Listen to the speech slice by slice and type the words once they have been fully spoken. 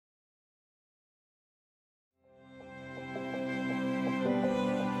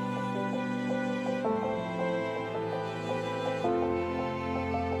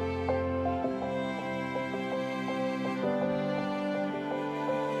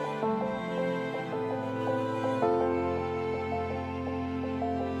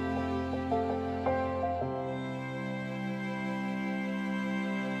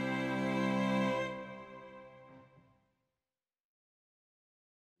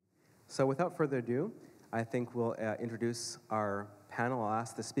So without further ado, I think we'll introduce our panel. I'll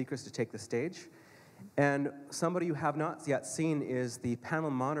ask the speakers to take the stage. And somebody you have not yet seen is the panel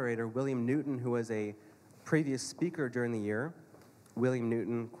moderator, William Newton, who was a previous speaker during the year. William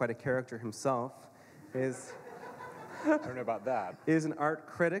Newton, quite a character himself, is... I don't know about that. Is an art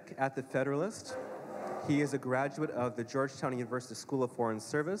critic at the Federalist. He is a graduate of the Georgetown University School of Foreign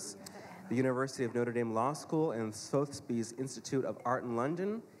Service, the University of Notre Dame Law School, and Sotheby's Institute of Art in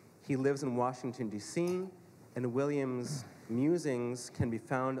London. He lives in Washington, D.C., and William's musings can be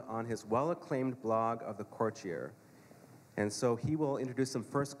found on his well-acclaimed blog of The Courtier. And so he will introduce some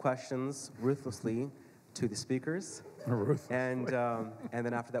first questions ruthlessly to the speakers. And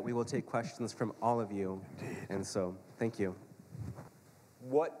then after that, we will take questions from all of you. Indeed. And so, thank you.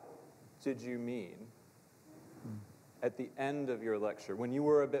 What did you mean at the end of your lecture, when you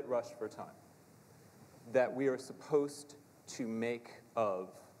were a bit rushed for time, that we are supposed to make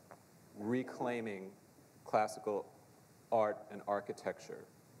of reclaiming classical art and architecture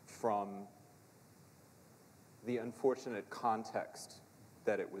from the unfortunate context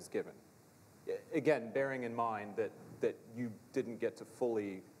that it was given? Again, bearing in mind that you didn't get to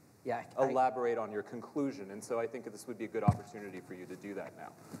fully elaborate on your conclusion, and so I think that this would be a good opportunity for you to do that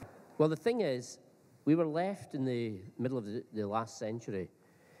now. Well, the thing is, we were left in the middle of the last century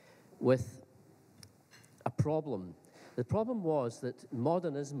with a problem. The problem was that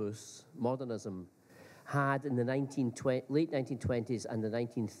modernism had in the late 1920s and the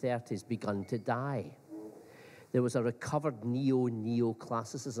 1930s begun to die. There was a recovered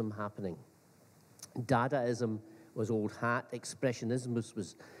neoclassicism happening. Dadaism was old hat, expressionism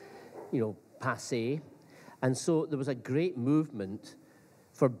was, passé. And so there was a great movement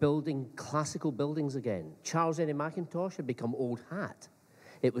for building classical buildings again. Charles N. Mackintosh had become old hat.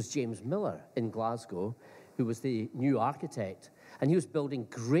 It was James Miller in Glasgow who was the new architect. And he was building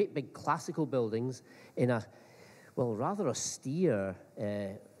great big classical buildings in a, well, rather austere,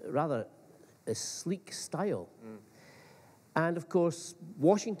 rather a sleek style. Mm. And of course,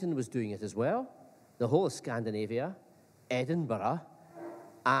 Washington was doing it as well. The whole of Scandinavia, Edinburgh,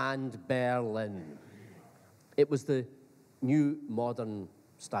 and Berlin. It was the new modern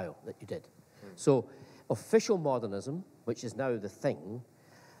style that you did. So official modernism, which is now the thing,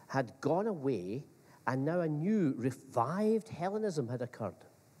 had gone away, and now a new revived Hellenism had occurred.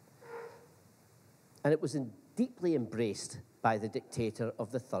 And it was deeply embraced by the dictator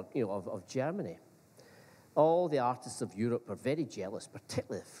of of Germany. All the artists of Europe were very jealous,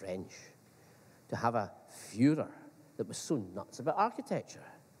 particularly the French, to have a Führer that was so nuts about architecture.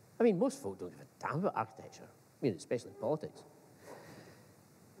 I mean, most folk don't give a damn about architecture, especially in politics.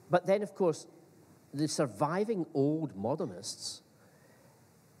 But then, of course, the surviving old modernists,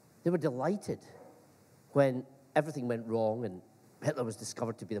 they were delighted when everything went wrong and Hitler was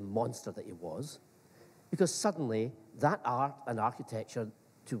discovered to be the monster that he was, because suddenly that art and architecture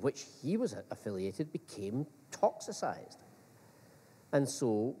to which he was affiliated became toxicized. And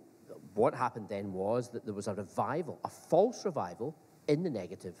so what happened then was that there was a revival, a false revival in the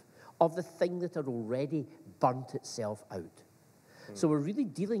negative, of the thing that had already burnt itself out. Mm. So we're really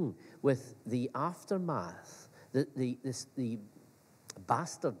dealing with the aftermath, the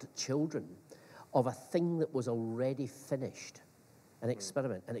bastard children of a thing that was already finished, an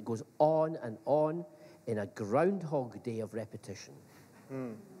experiment. And it goes on and on in a Groundhog Day of repetition.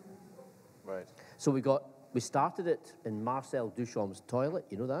 Mm. Right. So we started it in Marcel Duchamp's toilet,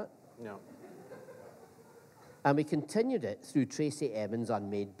 you know that? No. And we continued it through Tracy Emin's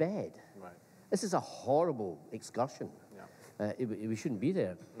unmade bed. Right. This is a horrible excursion. Yeah. We shouldn't be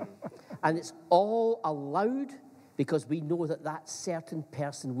there. Mm. And it's all allowed because we know that that certain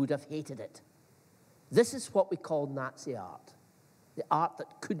person would have hated it. This is what we call Nazi art, the art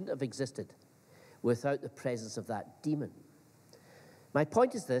that couldn't have existed without the presence of that demon. My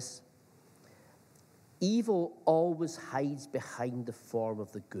point is this: evil always hides behind the form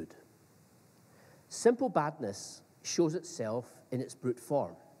of the good. Simple badness shows itself in its brute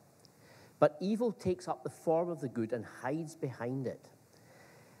form, but evil takes up the form of the good and hides behind it.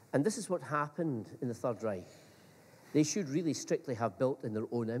 And this is what happened in the Third Reich. They should really strictly have built in their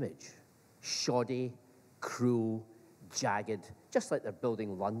own image. Shoddy, cruel, jagged, just like they're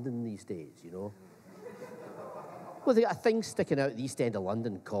building London these days, Well, they got a thing sticking out at the East End of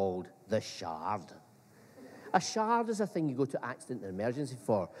London called the Shard. A shard is a thing you go to accident and emergency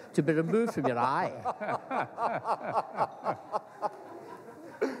for, to be removed from your eye.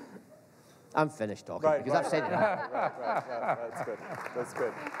 I'm finished talking, because I've said it. Right. That's good. That's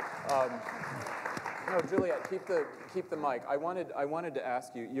good. No, Juliette, keep the mic. I wanted to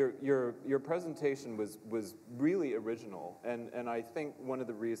ask you. Your presentation was really original, and I think one of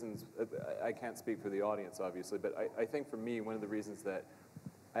the reasons, I can't speak for the audience obviously, but I think for me one of the reasons that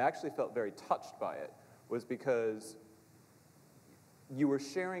I actually felt very touched by it was because you were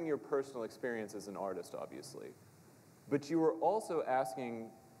sharing your personal experience as an artist, obviously, but you were also asking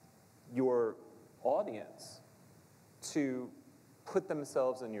your audience to put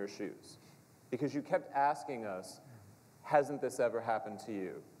themselves in your shoes. Because you kept asking us, hasn't this ever happened to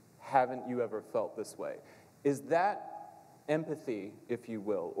you? Haven't you ever felt this way? Is that empathy, if you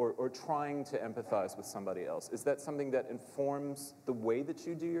will, or trying to empathize with somebody else, is that something that informs the way that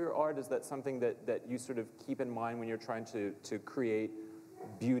you do your art? Is that something that you sort of keep in mind when you're trying to create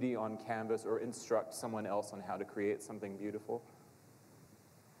beauty on canvas or instruct someone else on how to create something beautiful?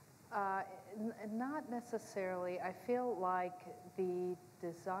 Not necessarily. I feel like the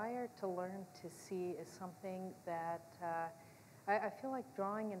desire to learn to see is something that I feel like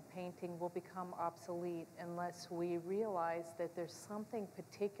drawing and painting will become obsolete unless we realize that there's something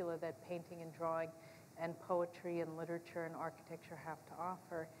particular that painting and drawing and poetry and literature and architecture have to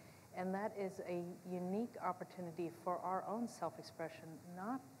offer. And that is a unique opportunity for our own self-expression,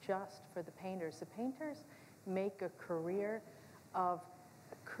 not just for the painters. The painters make a career of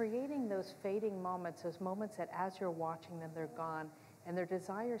creating those fading moments, those moments that as you're watching them, they're gone, and their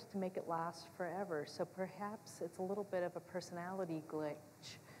desires to make it last forever. So perhaps it's a little bit of a personality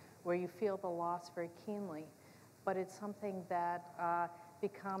glitch where you feel the loss very keenly, but it's something that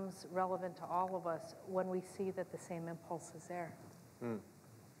becomes relevant to all of us when we see that the same impulse is there.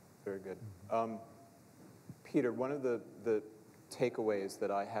 Very good. Peter, one of the takeaways that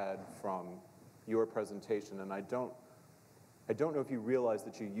I had from your presentation, and I don't know if you realize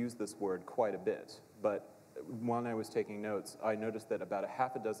that you use this word quite a bit, but when I was taking notes, I noticed that about a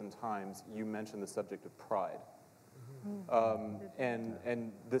half a dozen times you mentioned the subject of pride.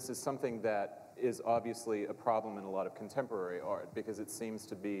 And this is something that is obviously a problem in a lot of contemporary art, because it seems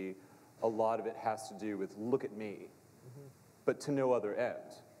to be a lot of it has to do with look at me, but to no other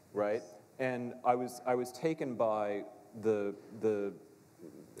end, right? And I was taken by the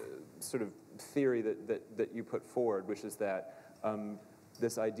sort of theory that you put forward, which is that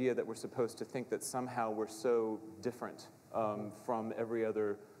this idea that we're supposed to think that somehow we're so different from every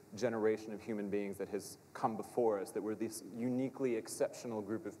other generation of human beings that has come before us, that we're this uniquely exceptional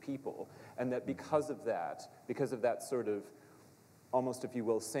group of people, and that because of that sort of, almost if you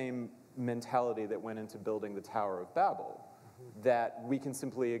will, same mentality that went into building the Tower of Babel, that we can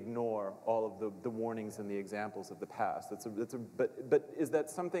simply ignore all of the warnings and the examples of the past. But is that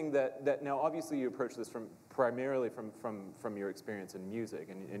something that now obviously you approach this primarily from your experience in music,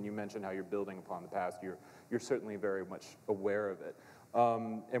 and you mentioned how you're building upon the past. You're certainly very much aware of it,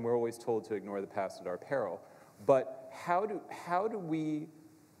 and we're always told to ignore the past at our peril. But how do we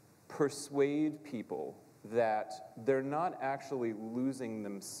persuade people that they're not actually losing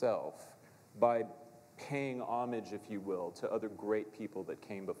themselves by paying homage, if you will, to other great people that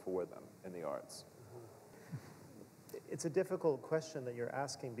came before them in the arts? It's a difficult question that you're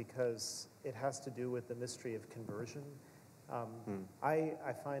asking because it has to do with the mystery of conversion. I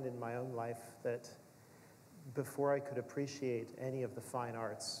find in my own life that before I could appreciate any of the fine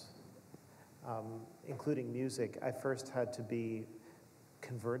arts, including music, I first had to be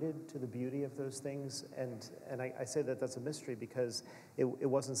converted to the beauty of those things, and I say that that's a mystery because it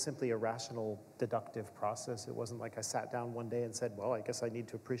wasn't simply a rational, deductive process. It wasn't like I sat down one day and said, well, I guess I need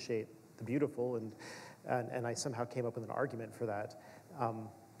to appreciate the beautiful, and I somehow came up with an argument for that.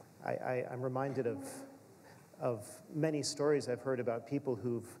 I'm reminded of many stories I've heard about people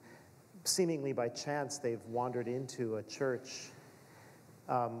who've, seemingly by chance, they've wandered into a church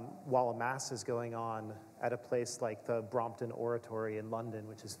while a mass is going on at a place like the Brompton Oratory in London,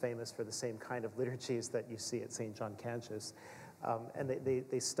 which is famous for the same kind of liturgies that you see at St. John Cantius. And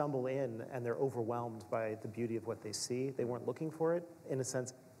they stumble in, and they're overwhelmed by the beauty of what they see. They weren't looking for it. In a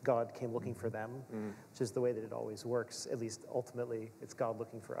sense, God came looking for them, which is the way that it always works. At least, ultimately, it's God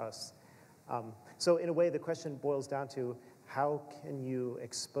looking for us. So in a way, the question boils down to, how can you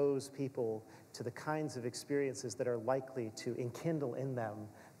expose people to the kinds of experiences that are likely to enkindle in them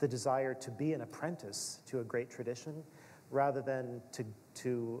the desire to be an apprentice to a great tradition, rather than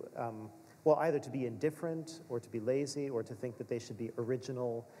well, either to be indifferent or to be lazy or to think that they should be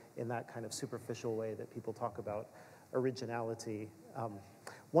original in that kind of superficial way that people talk about originality.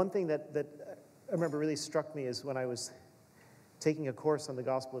 One thing that I remember really struck me is when I was taking a course on the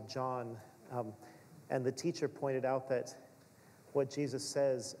Gospel of John, and the teacher pointed out that what Jesus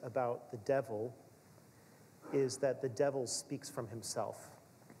says about the devil is that the devil speaks from himself.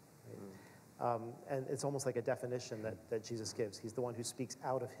 And it's almost like a definition that Jesus gives. He's the one who speaks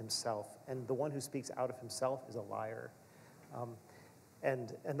out of himself. And the one who speaks out of himself is a liar.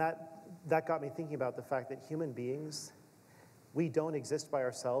 And that got me thinking about the fact that human beings, we don't exist by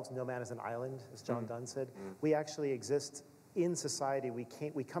ourselves. No man is an island, as John Donne said. We actually exist in society.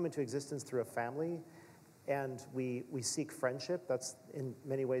 We come into existence through a family, and we seek friendship. That's in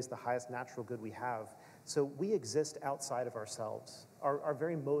many ways the highest natural good we have. So we exist outside of ourselves. Our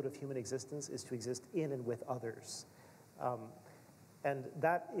very mode of human existence is to exist in and with others. And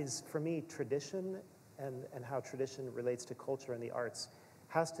that is, for me, tradition and how tradition relates to culture and the arts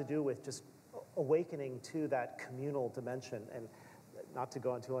has to do with just awakening to that communal dimension. And not to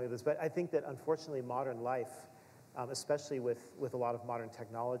go on too long of this, but I think that unfortunately modern life, especially with a lot of modern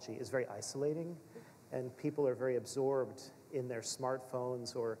technology, is very isolating. And people are very absorbed in their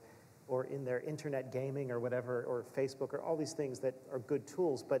smartphones or in their internet gaming or whatever, or Facebook, or all these things that are good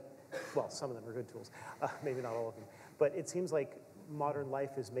tools, but, well, some of them are good tools, maybe not all of them. But it seems like modern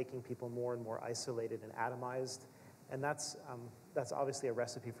life is making people more and more isolated and atomized, and that's obviously a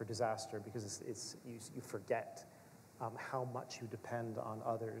recipe for disaster, because you forget how much you depend on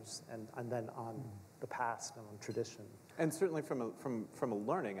others and then on the past and on tradition. And certainly from a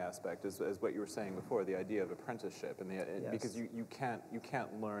learning aspect, as what you were saying before, the idea of apprenticeship, and Yes. because you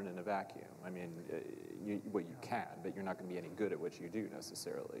can't learn in a vacuum. I mean, you can, but you're not going to be any good at what you do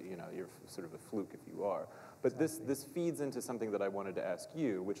necessarily. You know, you're sort of a fluke if you are. But Exactly. this feeds into something that I wanted to ask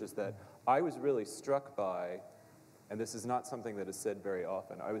you, which is that I was really struck by, and this is not something that is said very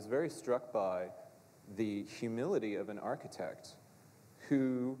often, I was very struck by the humility of an architect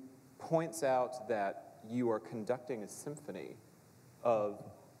who points out that you are conducting a symphony of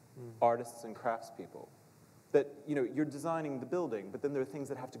artists and craftspeople. That, you know, you're designing the building, but then there are things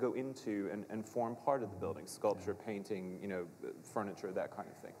that have to go into and form part of the building, sculpture, painting, you know, furniture, that kind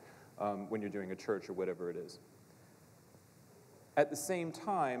of thing, when you're doing a church or whatever it is. At the same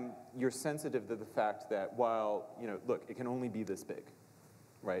time, you're sensitive to the fact that while, you know, look, it can only be this big,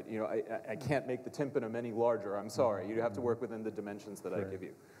 right? You know, I can't make the tympanum any larger, I'm sorry. You have to work within the dimensions that I give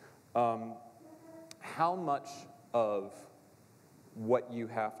you. How much of what you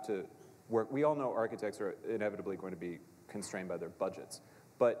have to work, we all know architects are inevitably going to be constrained by their budgets,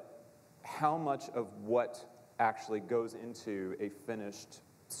 but how much of what actually goes into a finished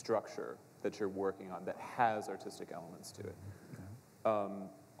structure that you're working on that has artistic elements to it?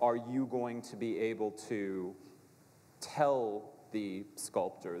 Are you going to be able to tell the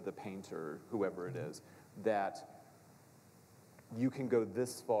sculptor, the painter, whoever it is, that you can go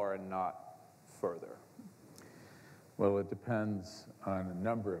this far and not further? Well, it depends on a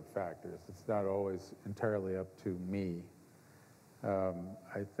number of factors. It's not always entirely up to me.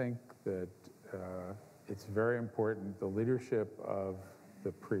 I think that it's very important, the leadership of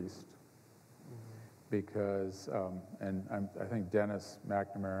the priest, because, and I think Dennis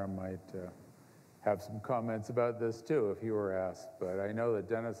McNamara might have some comments about this too if he were asked, but I know that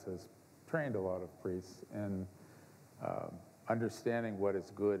Dennis has trained a lot of priests in understanding what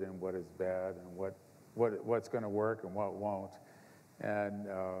is good and what is bad and what's going to work and what won't. And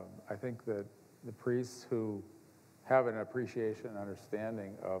I think that the priests who have an appreciation and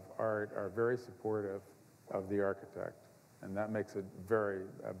understanding of art are very supportive of the architect, and that makes a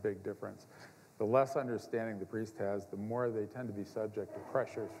big difference. The less understanding the priest has, the more they tend to be subject to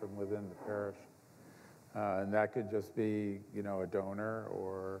pressures from within the parish. And that could just be, you know, a donor,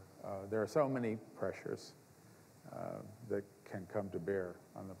 or there are so many pressures that can come to bear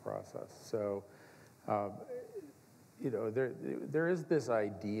on the process. So, you know, there is this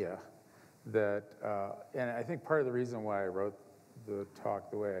idea that, and I think part of the reason why I wrote the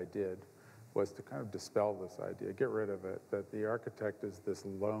talk the way I did was to kind of dispel this idea, get rid of it, that the architect is this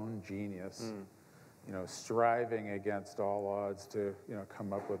lone genius, you know, striving against all odds to, you know,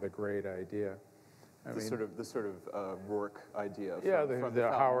 come up with a great idea. The sort of Rourke idea. From the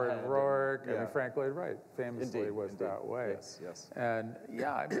Howard Fountainhead Rourke. Yeah. I mean, Frank Lloyd Wright famously was that way. Yes. And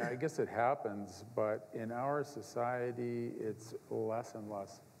yeah, I mean, I guess it happens, but in our society, it's less and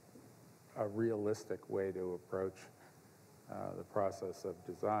less a realistic way to approach the process of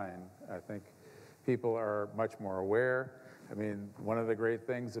design. I think people are much more aware. I mean, one of the great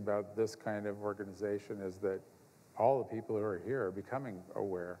things about this kind of organization is that all the people who are here are becoming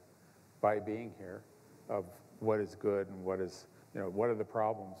aware by being here of what is good and what is, you know, what are the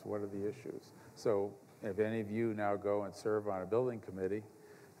problems, what are the issues. So if any of you now go and serve on a building committee,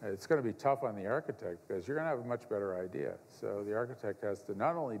 it's going to be tough on the architect because you're going to have a much better idea. So the architect has to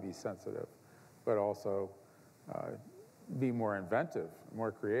not only be sensitive, but also be more inventive,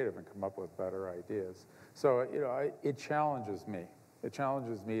 more creative, and come up with better ideas. So, you know, it challenges me. It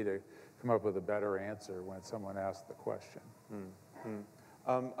challenges me to come up with a better answer when someone asks the question.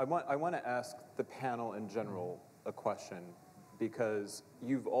 I want to ask the panel in general a question, because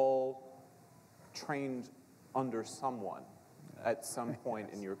you've all trained under someone at some point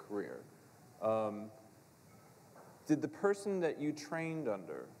in your career. Did the person that you trained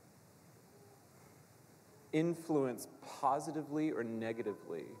under influence positively or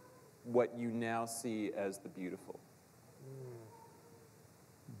negatively what you now see as the beautiful?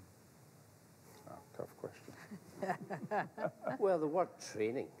 Oh, tough question. Well, the word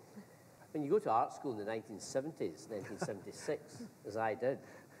training. When you go to art school in the 1970s, 1976, as I did,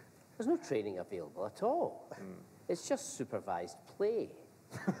 there's no training available at all. It's just supervised play.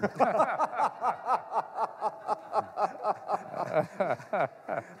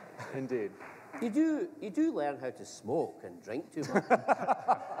 Indeed. You do learn how to smoke and drink too much.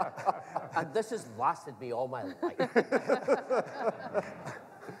 And this has lasted me all my life.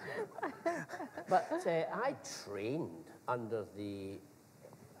 But I trained under the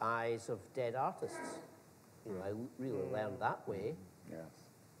eyes of dead artists. You know, I really learned that way. Yes.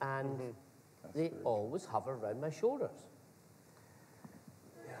 And they always hover around my shoulders.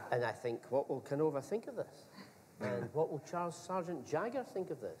 And I think, what will Canova think of this? And what will Charles Sargent Jagger think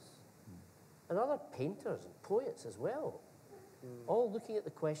of this? And other painters and poets as well. All looking at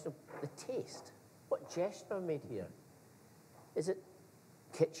the question of the taste. What gesture made here? Is it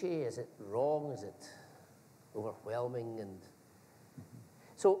kitschy? Is it wrong? Is it overwhelming? And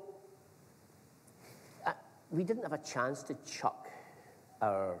so we didn't have a chance to chuck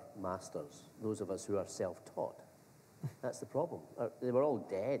our masters, those of us who are self-taught. That's the problem. They were all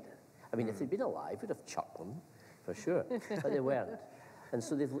dead. I mean, if they'd been alive, we'd have chucked them, for sure. But they weren't. And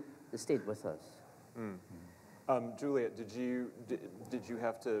so they stayed with us. Juliette, did you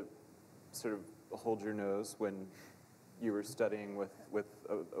have to sort of hold your nose when you were studying with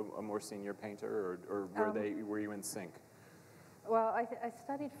a more senior painter, or were you in sync? Well, I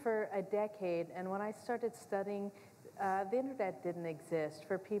studied for a decade, and when I started studying, the internet didn't exist.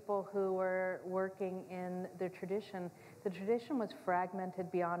 For people who were working in the tradition was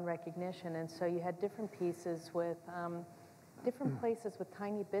fragmented beyond recognition, and so you had different pieces with different places with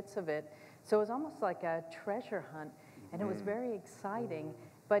tiny bits of it. So it was almost like a treasure hunt, and it was very exciting,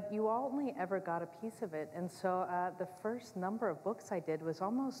 but you only ever got a piece of it. And so the first number of books I did was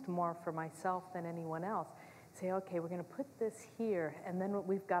almost more for myself than anyone else. Say, okay, we're going to put this here, and then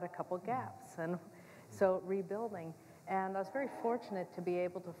we've got a couple gaps, and so rebuilding. And I was very fortunate to be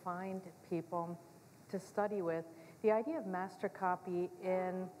able to find people to study with. The idea of master copy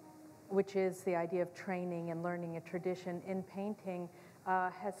which is the idea of training and learning a tradition in painting,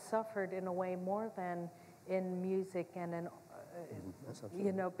 has suffered in a way more than in music and in,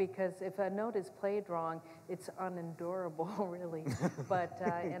 you know, because if a note is played wrong, it's unendurable, really. But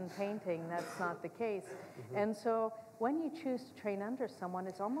in painting, that's not the case. And so when you choose to train under someone,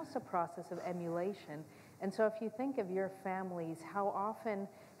 it's almost a process of emulation. And so if you think of your families, how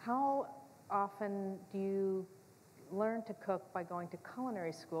often do you learn to cook by going to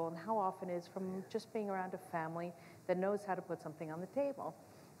culinary school, and how often is from just being around a family that knows how to put something on the table?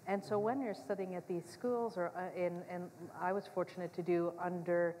 And so when you're studying at these schools, or and I was fortunate to do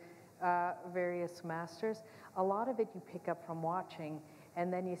under various masters, a lot of it you pick up from watching,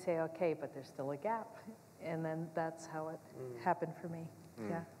 and then you say, okay, but there's still a gap. And then that's how it happened for me.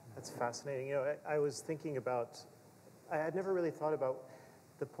 Yeah. That's fascinating. You know, I was thinking about, I had never really thought about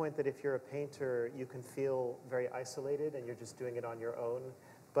the point that if you're a painter, you can feel very isolated and you're just doing it on your own.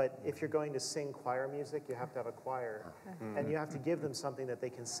 But if you're going to sing choir music, you have to have a choir. And you have to give them something that they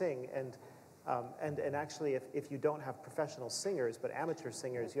can sing. And actually, if you don't have professional singers, but amateur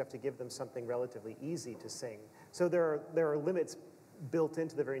singers, you have to give them something relatively easy to sing. So there are limits built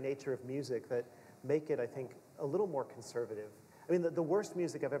into the very nature of music that make it, I think, a little more conservative. I mean, the worst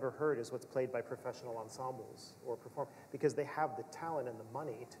music I've ever heard is what's played by professional ensembles or perform, because they have the talent and the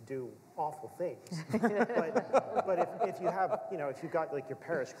money to do awful things. but if you have, you know, if you've got like your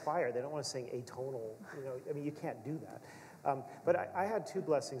parish choir, they don't want to sing atonal, you know, I mean, you can't do that. But I had two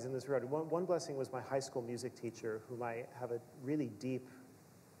blessings in this road. One blessing was my high school music teacher, whom I have a really deep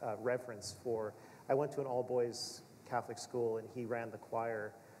reverence for. I went to an all-boys Catholic school, and he ran the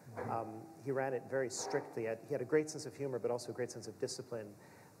choir. He ran it very strictly. He had a great sense of humor, but also a great sense of discipline.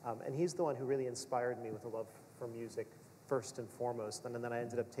 And he's the one who really inspired me with a love for music, first and foremost. And then I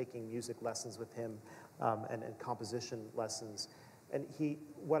ended up taking music lessons with him and composition lessons. And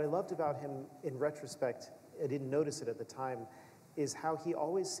what I loved about him in retrospect, I didn't notice it at the time, is how he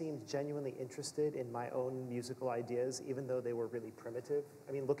always seemed genuinely interested in my own musical ideas, even though they were really primitive.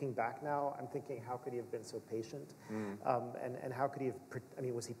 I mean, looking back now, I'm thinking, how could he have been so patient? And how could he have, I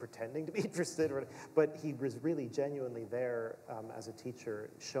mean, was he pretending to be interested? But he was really genuinely there as a teacher,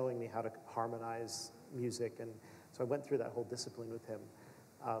 showing me how to harmonize music. And so I went through that whole discipline with him.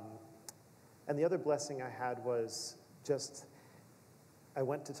 And the other blessing I had was just, I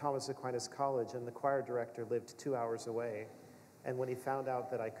went to Thomas Aquinas College, and the choir director lived 2 hours away. And when he found out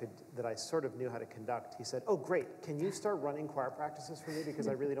that I sort of knew how to conduct, he said, "Oh, great, can you start running choir practices for me? Because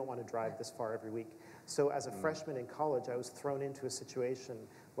I really don't want to drive this far every week." So as a freshman in college, I was thrown into a situation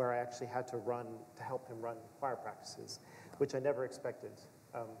where I actually had to help him run choir practices, which I never expected.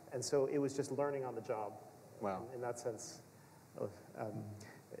 And so it was just learning on the job. Wow. In that sense.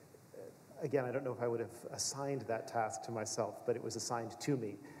 Again, I don't know if I would have assigned that task to myself, but it was assigned to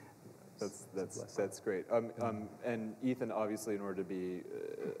me. That's great. And Ethan, obviously, in order to be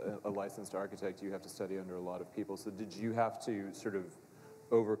a licensed architect, you have to study under a lot of people. So did you have to sort of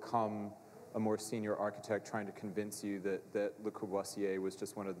overcome a more senior architect trying to convince you that Le Corbusier was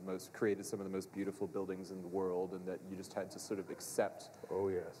just created some of the most beautiful buildings in the world, and that you just had to sort of accept? Oh,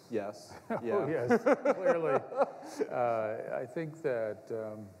 yes. Yes? Yeah. Oh, yes, clearly. I think that,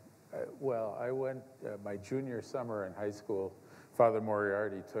 I went my junior summer in high school. Father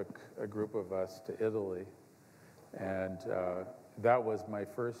Moriarty took a group of us to Italy, and that was my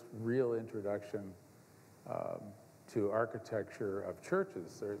first real introduction to architecture of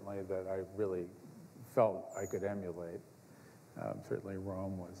churches, certainly, that I really felt I could emulate. Certainly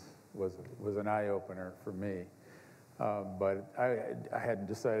Rome was an eye-opener for me. But I hadn't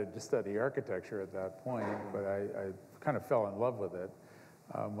decided to study architecture at that point, but I kind of fell in love with it.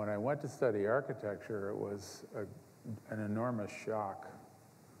 When I went to study architecture, it was an enormous shock.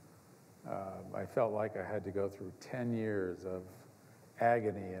 I felt like I had to go through 10 years of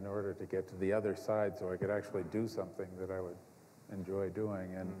agony in order to get to the other side so I could actually do something that I would enjoy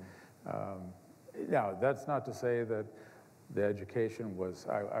doing. And now, that's not to say that the education was,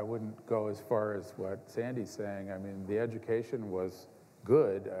 I wouldn't go as far as what Sandy's saying. I mean, the education was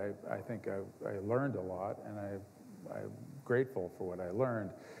good. I think I learned a lot, and I'm grateful for what I learned.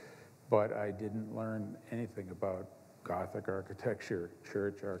 But I didn't learn anything about Gothic architecture,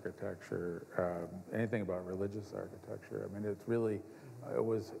 church architecture, anything about religious architecture. I mean, it's really,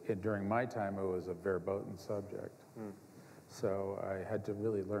 during my time, it was a verboten subject. So I had to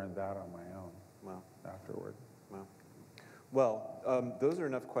really learn that on my own afterward. Wow. Well, those are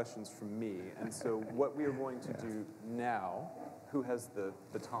enough questions from me. And so what we are going to do now, who has the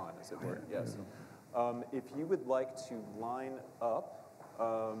baton, as it were? Yes. If you would like to line up,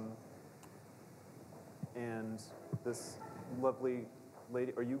 and this lovely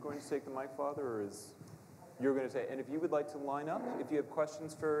lady, are you going to take the mic, Father, or you're going to take? And if you would like to line up, if you have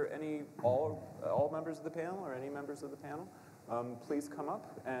questions for all members of the panel or any members of the panel, please come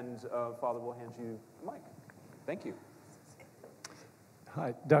up, and Father will hand you the mic. Thank you.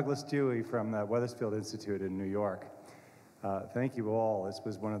 Hi, Douglas Dewey from the Wethersfield Institute in New York. Thank you all. This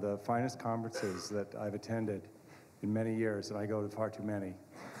was one of the finest conferences that I've attended in many years, and I go to far too many.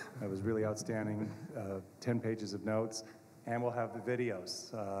 It was really outstanding, 10 pages of notes, and we'll have the videos.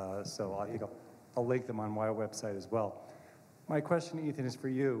 So I think I'll link them on my website as well. My question, Ethan, is for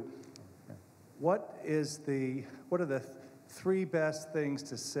you. What are the three best things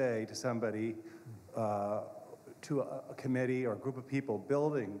to say to somebody, to a committee or a group of people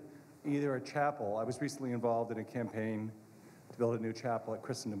building either a chapel? I was recently involved in a campaign to build a new chapel at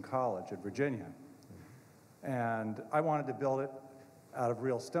Christendom College in Virginia. And I wanted to build it out of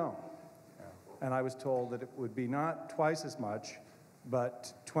real stone. And I was told that it would be not twice as much,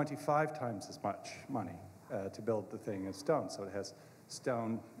 but 25 times as much money to build the thing in stone. So it has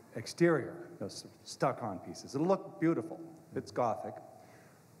stone exterior, those stuck-on pieces. It'll look beautiful. It's Gothic.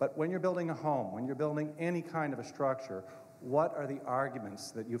 But when you're building a home, when you're building any kind of a structure, what are the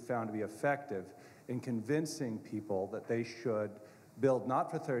arguments that you found to be effective in convincing people that they should build not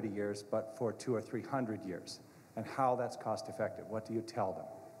for 30 years, but for 200 or 300 years? And how that's cost effective? What do you tell them?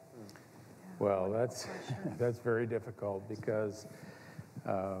 Well, that's very difficult, because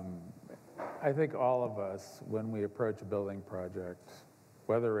I think all of us, when we approach a building project,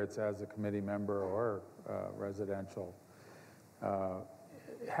 whether it's as a committee member or residential,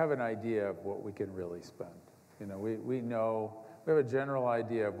 have an idea of what we can really spend. You know, we have a general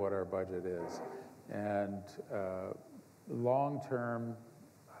idea of what our budget is, and long-term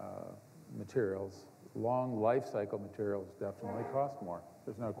materials, long life cycle materials definitely cost more.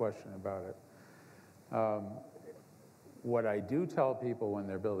 There's no question about it. What I do tell people when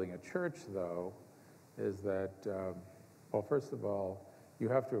they're building a church, though, is that Well, first of all, you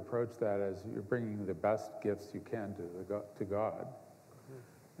have to approach that as you're bringing the best gifts you can to God,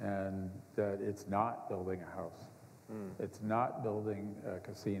 and that it's not building a house. It's not building a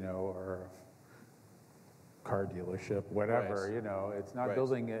casino or a car dealership, whatever, Right. you know. It's not Right.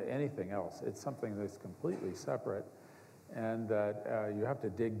 building anything else. It's something that's completely separate, and that you have to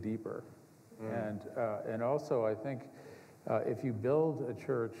dig deeper. And also, I think if you build a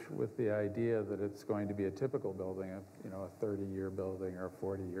church with the idea that it's going to be a typical building, a 30-year building or a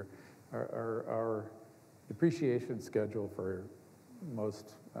 40-year, our depreciation schedule for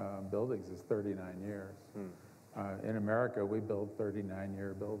most buildings is 39 years. In America, we build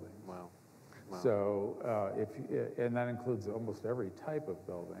 39-year buildings. Wow. Wow. So and that includes almost every type of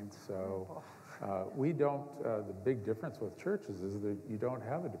building. So we don't, the big difference with churches is that you don't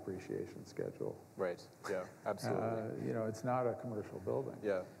have a depreciation schedule. Right. Yeah. Absolutely. It's not a commercial building.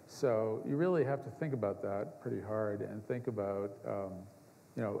 Yeah. So you really have to think about that pretty hard and think about,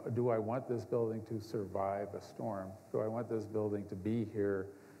 do I want this building to survive a storm? Do I want this building to be here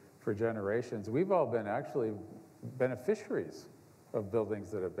for generations? We've all been actually beneficiaries of buildings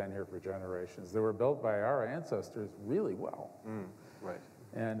that have been here for generations. They were built by our ancestors really well. Right.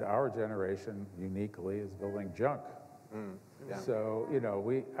 And our generation, uniquely, is building junk. Yeah. So,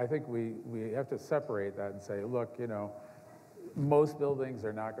 I think we have to separate that and say, look, most buildings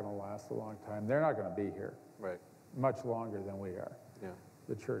are not going to last a long time. They're not going to be here Right. much longer than we are. Yeah.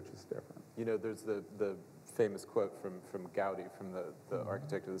 The church is different. There's the famous quote from Gaudi, from the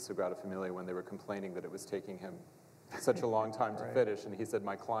architect of the Sagrada Familia, when they were complaining that it was taking him such a long time to finish, and he said,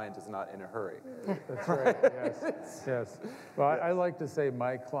 "My client is not in a hurry." That's right, yes, yes. Well, I like to say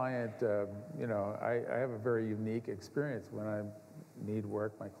my client, I have a very unique experience. When I need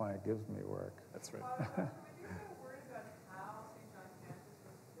work, my client gives me work. That's right. When you hear words about how St. John Campus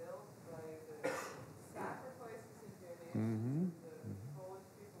was built, by the sacrifices and donations of the Polish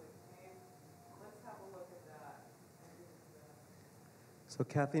people who came, let's have a look at that. So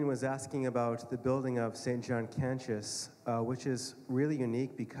Kathleen was asking about the building of St. John Campus, which is really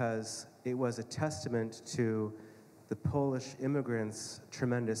unique because it was a testament to the Polish immigrants'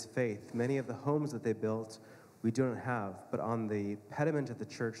 tremendous faith. Many of the homes that they built we don't have, but on the pediment of the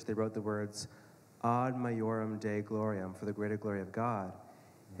church they wrote the words, Ad Majorem Dei Gloriam, for the greater glory of God.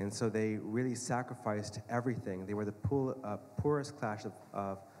 And so they really sacrificed everything. They were the poorest class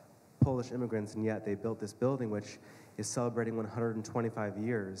of Polish immigrants, and yet they built this building which is celebrating 125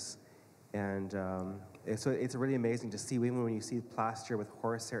 years. And so it's really amazing to see, even when you see plaster with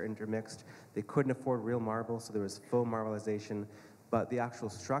horsehair intermixed. They couldn't afford real marble, so there was faux marbleization, but the actual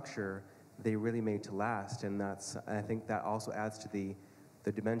structure they really made to last. And I think that also adds to the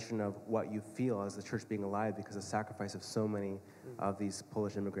dimension of what you feel as the church being alive, because of the sacrifice of so many of these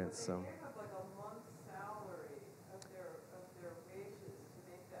Polish immigrants. So. They have like a month's salary of their wages to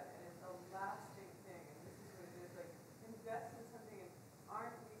make that, and it's a lasting thing. And this is what it is, like, invest in something, and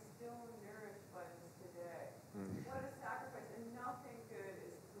aren't we still nourished by this today? What a sacrifice, and nothing good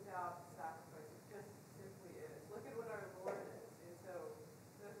is without sacrifice. It just simply is. Look at what our Lord is. And so,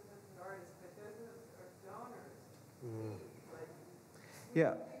 that's an artist, but those are donors. Like,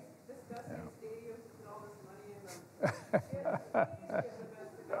 Yeah. discussing stadiums to put all this money in them. Give the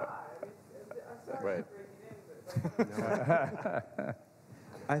best to God. I mean, I'm sorry Right. for breaking in, but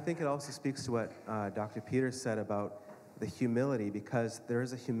I think it also speaks to what Dr. Peters said about the humility, because there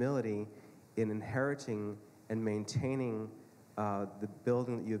is a humility in inheriting and maintaining the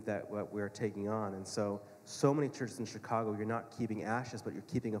building that what we're taking on. And so many churches in Chicago, you're not keeping ashes, but you're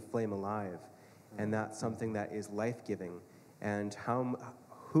keeping a flame alive. And that's something that is life-giving. And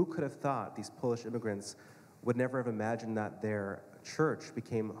who could have thought these Polish immigrants would never have imagined that their church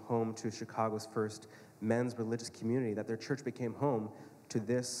became home to Chicago's first men's religious community, that their church became home to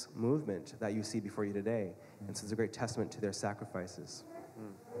this movement that you see before you today. And so it's a great testament to their sacrifices.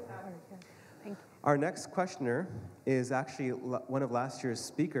 Thank you. Our next questioner is actually one of last year's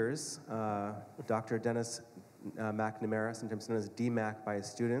speakers, Dr. Dennis McNamara, sometimes known as DMAC by his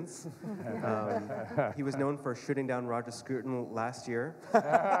students. He was known for shooting down Roger Scruton last year.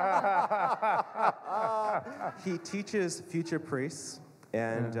 He teaches future priests,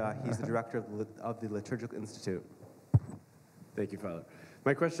 and he's the director of the Liturgical Institute. Thank you, Father.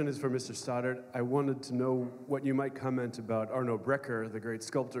 My question is for Mr. Stoddart. I wanted to know what you might comment about Arno Breker, the great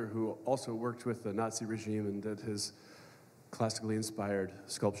sculptor who also worked with the Nazi regime and did his classically inspired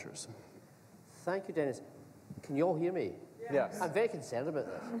sculptures. Thank you, Dennis. Can you all hear me? Yes. I'm very concerned about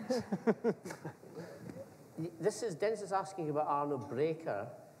this. Dennis is asking about Arno Breker,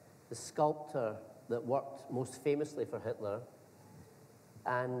 the sculptor that worked most famously for Hitler,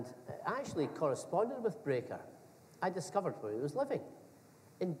 and I actually corresponded with Breker. I discovered where he was living,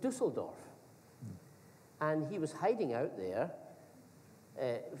 in Dusseldorf. And he was hiding out there,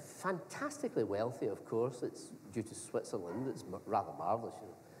 fantastically wealthy, of course. It's due to Switzerland. It's rather marvelous, you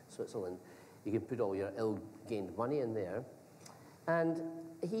know, Switzerland. You can put all your ill-gained money in there. And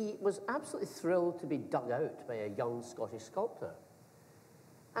he was absolutely thrilled to be dug out by a young Scottish sculptor.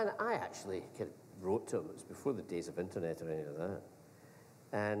 And I actually kind of wrote to him. It was before the days of internet or any of that.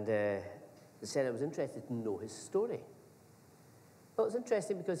 And said I was interested to know his story. Well, it was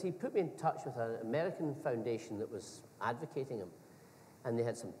interesting because he put me in touch with an American foundation that was advocating him. And they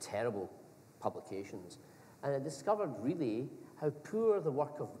had some terrible publications. And I discovered really how poor the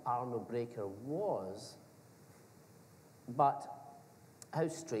work of Arno Breker was, but how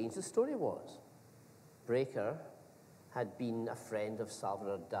strange the story was. Breker had been a friend of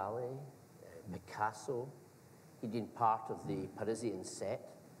Salvador Dali, Picasso. He'd been part of the Parisian set,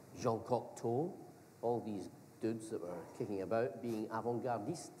 Jean Cocteau, all these dudes that were kicking about being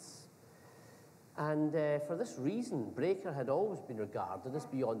avant-gardists. And for this reason, Breker had always been regarded as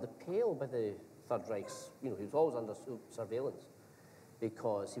beyond the pale by the Third Reich's, you know, he was always under surveillance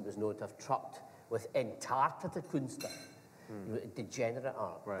because he was known to have trucked with entartete Künstler, you know, degenerate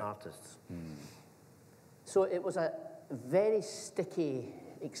artists. So it was a very sticky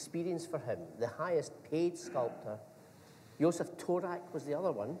experience for him. The highest paid sculptor, Josef Torak was the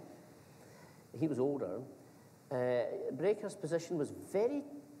other one. He was older. Breker's position was very,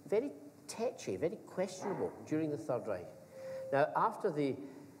 very tetchy, very questionable during the Third Reich. Now, after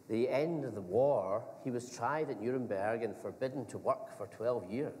the end of the war, he was tried at Nuremberg and forbidden to work for 12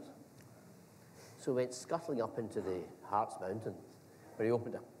 years. So he went scuttling up into the Harz Mountains, where he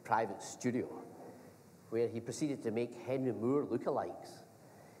opened a private studio, where he proceeded to make Henry Moore lookalikes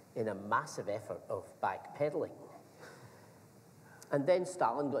in a massive effort of backpedaling. And then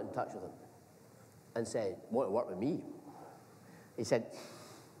Stalin got in touch with him and said, "Want to work with me?" He said,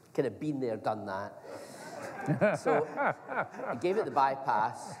 "Kind of been there, done that." So he gave it the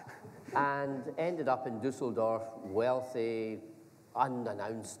bypass and ended up in Dusseldorf, wealthy,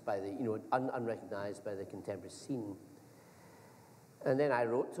 unannounced by the, you know, unrecognized by the contemporary scene. And then I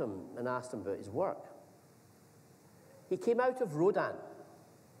wrote to him and asked him about his work. He came out of Rodin.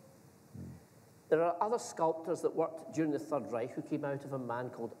 There are other sculptors that worked during the Third Reich who came out of a man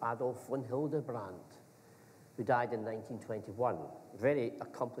called Adolf von Hildebrand, who died in 1921. A very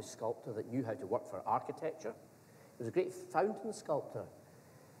accomplished sculptor that knew how to work for architecture. He was a great fountain sculptor.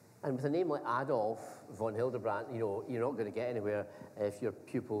 And with a name like Adolf von Hildebrand, you know, you're not going to get anywhere if your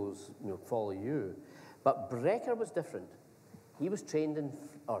pupils, you know, follow you. But Breker was different. He was trained in,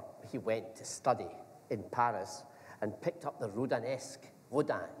 or he went to study in Paris and picked up the Rodinesque,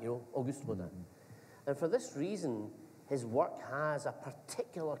 Rodin, you know, Auguste Rodin. And for this reason, his work has a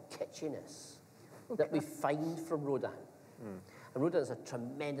particular kitschiness that we find from Rodin. And Rodin is a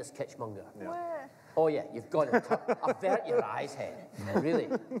tremendous kitschmonger. Where? Oh yeah, you've got to avert your eyes, head. Really,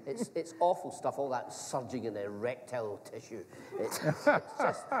 it's awful stuff. All that surging in the erectile tissue. It's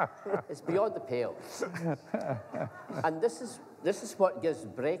just, it's beyond the pale. And this is what gives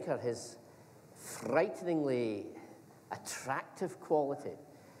Breker his frighteningly attractive quality,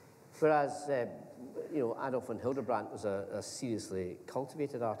 whereas you know, Adolf von Hildebrand was a seriously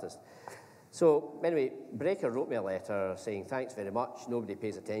cultivated artist. So anyway, Breker wrote me a letter saying, "Thanks very much, nobody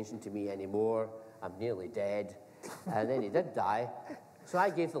pays attention to me anymore, I'm nearly dead." And then he did die. So I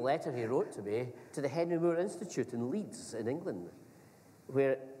gave the letter he wrote to me to the Henry Moore Institute in Leeds in England,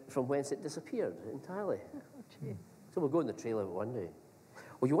 from whence it disappeared entirely. So we'll go in the trail of it one day.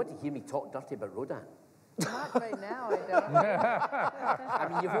 Well, you want to hear me talk dirty about Rodin? Not right now, I don't. I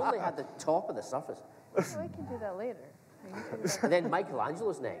mean, you've only had the top of the surface. Well, we can do that later. And then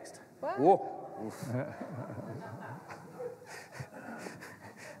Michelangelo's next. What? Whoa.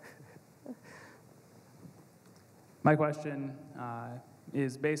 My question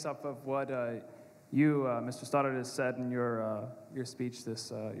is based off of what you, Mr. Stoddart, has said in your speech,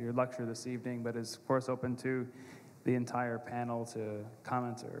 your lecture this evening, but is, of course, open to the entire panel to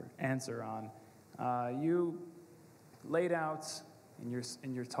comment or answer on. You laid out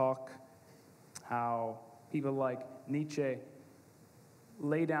in your talk how people like Nietzsche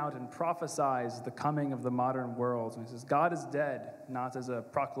laid out and prophesized the coming of the modern world. And he says, God is dead, not as a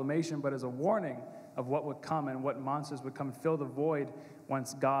proclamation, but as a warning of what would come and what monsters would come and fill the void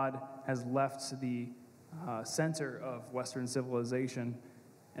once God has left the center of Western civilization,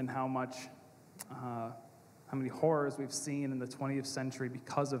 and how many horrors we've seen in the 20th century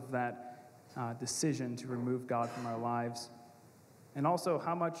because of that decision to remove God from our lives. And also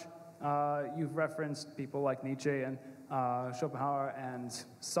how much you've referenced people like Nietzsche and Schopenhauer and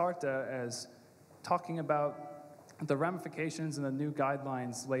Sartre as talking about the ramifications and the new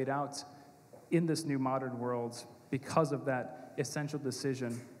guidelines laid out in this new modern world because of that essential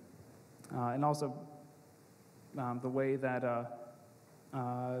decision, and also the way that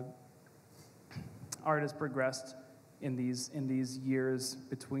art has progressed in these years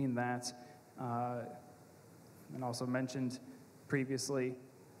between that, and also mentioned previously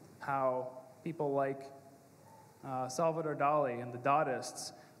how people like Salvador Dali and the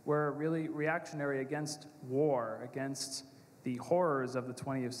Dadaists were really reactionary against war, against the horrors of the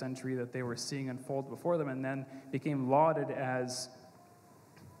 20th century that they were seeing unfold before them, and then became lauded as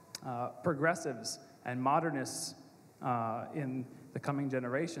progressives and modernists in the coming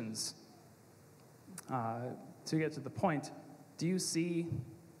generations. To get to the point, do you see,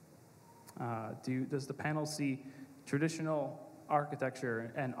 does the panel see traditional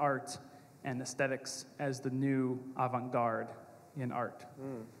architecture and art and aesthetics as the new avant-garde in art?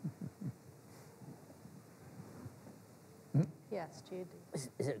 Yes, Jude. Is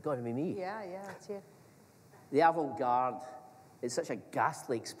it going to be me? Yeah, it's you. The avant-garde is such a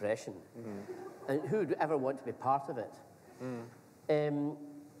ghastly expression. And who would ever want to be part of it?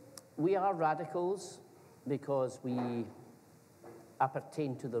 We are radicals because we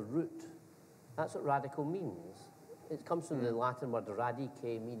appertain to the root. That's what radical means. It comes from the Latin word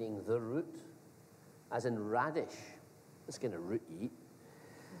radice, meaning the root, as in radish. It's kind of rooty.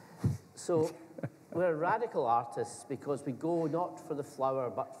 So we're radical artists because we go not for the flower,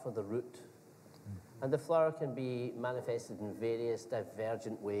 but for the root. And the flower can be manifested in various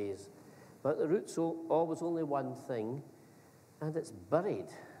divergent ways. But the root's always only one thing, and it's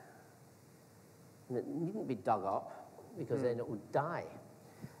buried. And it needn't be dug up, because then it will die.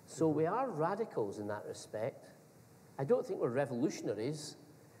 So we are radicals in that respect. I don't think we're revolutionaries,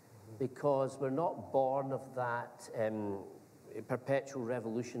 because we're not born of that perpetual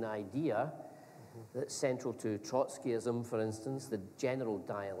revolution idea that's central to Trotskyism, for instance, the general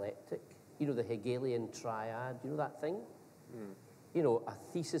dialectic. You know, the Hegelian triad, you know that thing? You know, a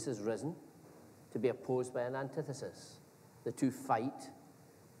thesis is risen to be opposed by an antithesis. The two fight,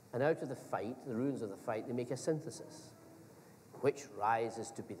 and out of the fight, the ruins of the fight, they make a synthesis, which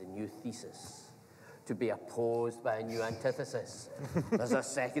rises to be the new thesis, to be opposed by a new antithesis. There's a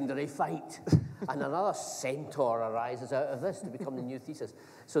secondary fight, and another centaur arises out of this to become the new thesis.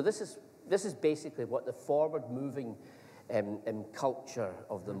 So this is basically what the forward-moving culture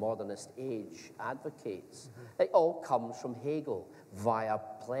of the modernist age advocates. It all comes from Hegel via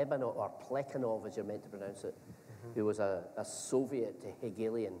Plebanov, or Plekhanov, as you're meant to pronounce it, who was a Soviet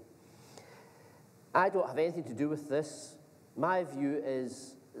Hegelian. I don't have anything to do with this. My view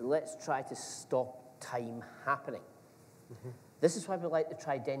is, let's try to stop time happening. This is why we like the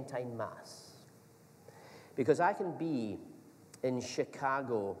Tridentine Mass. Because I can be in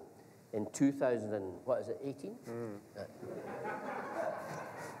Chicago in 2018?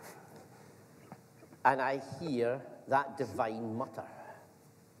 And I hear that divine mutter.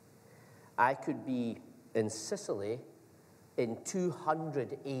 I could be in Sicily in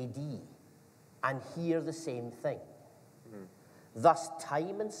 200 AD and hear the same thing. Thus,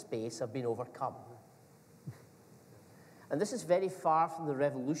 time and space have been overcome. And this is very far from the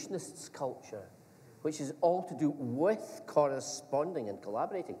revolutionists' culture, which is all to do with corresponding and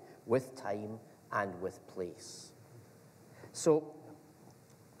collaborating with time and with place. So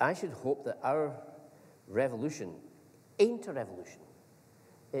I should hope that our revolution ain't a revolution.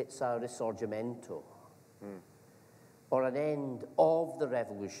 It's a risorgimento, or an end of the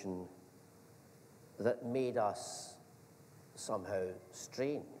revolution that made us somehow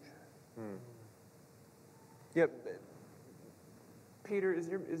strange. Yeah, Peter, is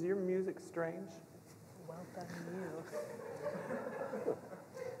your music strange? Well done, you.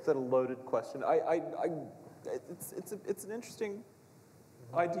 Is that a loaded question? It's an interesting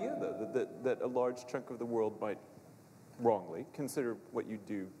idea, though, that a large chunk of the world might wrongly consider what you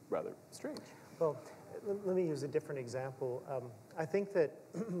do rather strange. Well, let me use a different example. I think that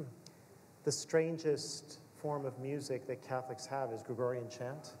the strangest form of music that Catholics have is Gregorian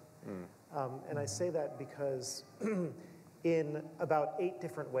chant. And I say that because in about 8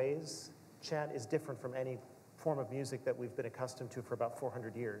 different ways, chant is different from any form of music that we've been accustomed to for about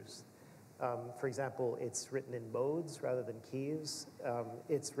 400 years. For example, it's written in modes rather than keys.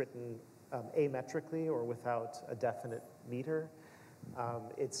 It's written ametrically or without a definite meter.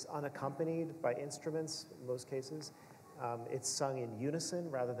 It's unaccompanied by instruments in most cases. It's sung in unison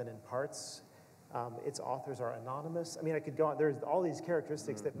rather than in parts. Its authors are anonymous. I mean, I could go on. There's all these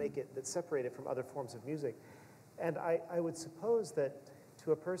characteristics that make it, that separate it from other forms of music. And I would suppose that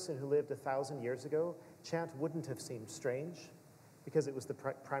to a person who lived 1,000 years ago, chant wouldn't have seemed strange, because it was the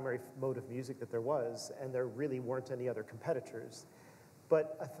primary mode of music that there was, and there really weren't any other competitors.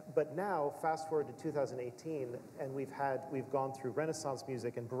 But now, fast forward to 2018, and we've gone through Renaissance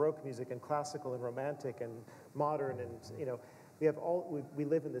music and Baroque music and classical and romantic and modern, and we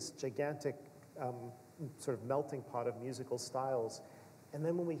live in this gigantic sort of melting pot of musical styles. And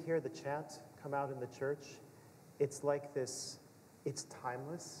then when we hear the chant come out in the church, it's like this, it's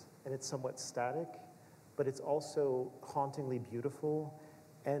timeless and it's somewhat static, but it's also hauntingly beautiful,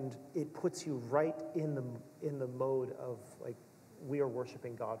 and it puts you right in the mode of like, we are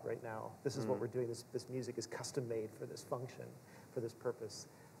worshiping God right now. This is what we're doing. This music is custom made for this function, for this purpose.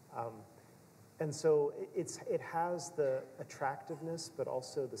 And so it has the attractiveness, but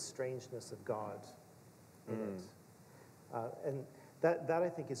also the strangeness of God in it. And that I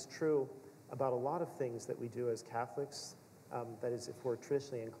think is true about a lot of things that we do as Catholics. That is, if we're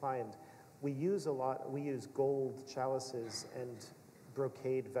traditionally inclined, we use gold chalices and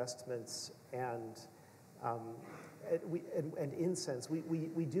brocade vestments and incense.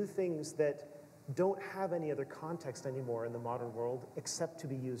 We do things that don't have any other context anymore in the modern world except to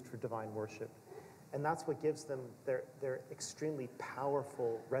be used for divine worship. And that's what gives them their extremely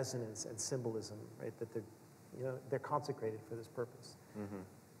powerful resonance and symbolism, right? That they're consecrated for this purpose.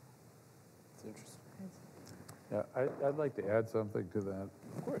 It's interesting. Yeah, I'd like to add something to that.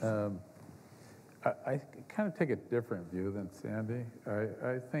 Of course. I kind of take a different view than Sandy.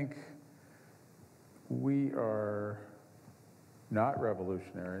 I think we are not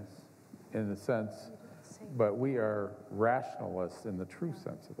revolutionaries in the sense, but we are rationalists in the true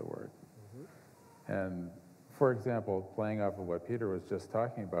sense of the word. And for example, playing off of what Peter was just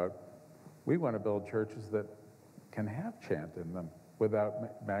talking about, we want to build churches that can have chant in them without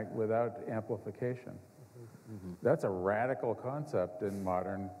amplification. That's a radical concept in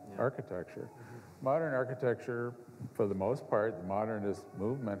modern architecture. Modern architecture, for the most part, the modernist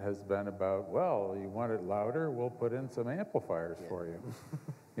movement has been about, well, you want it louder, we'll put in some amplifiers for you.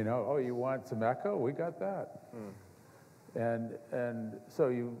 Oh, you want some echo? We got that. And so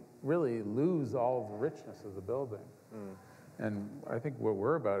you really lose all of the richness of the building. And I think what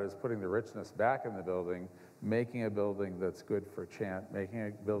we're about is putting the richness back in the building, making a building that's good for chant, making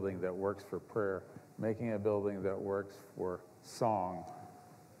a building that works for prayer, making a building that works for song,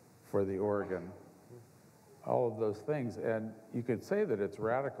 for the organ, all of those things. And you could say that it's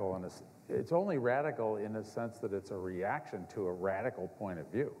radical, and it's only radical in the sense that it's a reaction to a radical point of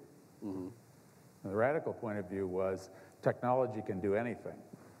view. The radical point of view was technology can do anything.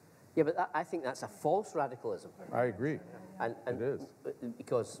 Yeah, but I think that's a false radicalism. I agree. And it is.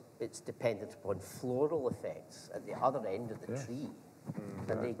 Because it's dependent upon floral effects at the other end of the tree.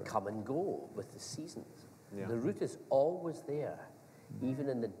 And they come and go with the seasons. The root is always there, even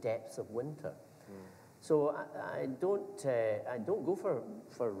in the depths of winter. So I don't go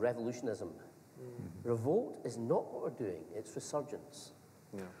for revolutionism. Revolt is not what we're doing, it's resurgence.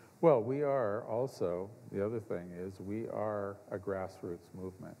 Well, we are also, the other thing is, we are a grassroots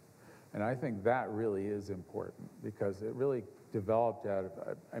movement. And I think that really is important, because it really developed out of,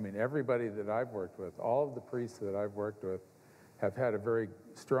 everybody that I've worked with, all of the priests that I've worked with, have had a very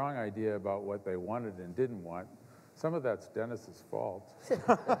strong idea about what they wanted and didn't want. Some of that's Dennis's fault.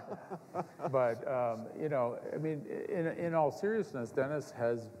 But, in all seriousness, Dennis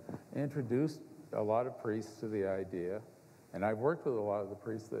has introduced a lot of priests to the idea, and I've worked with a lot of the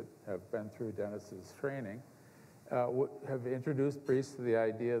priests that have been through Dennis's training, have introduced priests to the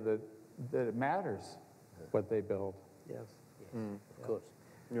idea that it matters what they build. Yes. Of course.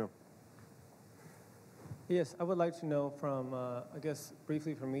 Yeah. Yes, I would like to know from, I guess,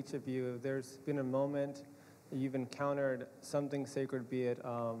 briefly from each of you, if there's been a moment that you've encountered something sacred, be it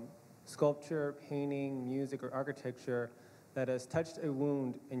sculpture, painting, music, or architecture, that has touched a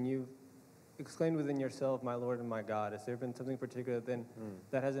wound and you've exclaimed within yourself, my Lord and my God. Has there been something particular then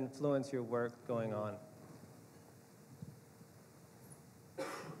that has influenced your work going on?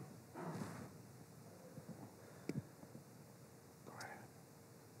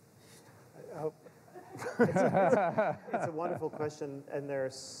 It's a wonderful question, and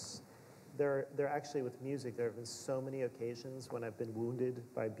there actually, with music, there have been so many occasions when I've been wounded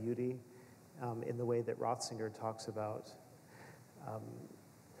by beauty in the way that Ratzinger talks about.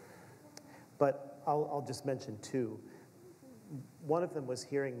 But I'll just mention two. One of them was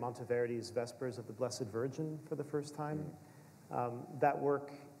hearing Monteverdi's Vespers of the Blessed Virgin for the first time. That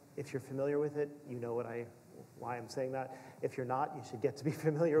work, if you're familiar with it, you know why I'm saying that. If you're not, you should get to be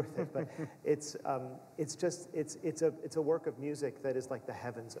familiar with it. But it's a work of music that is like the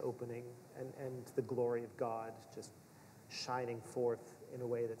heavens opening and the glory of God just shining forth in a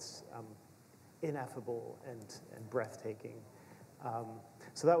way that's ineffable and breathtaking.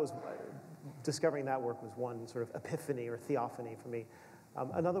 So that was, discovering that work was one sort of epiphany or theophany for me.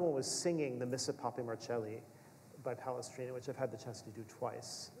 Another one was singing the Missa Papi Marcelli by Palestrina, which I've had the chance to do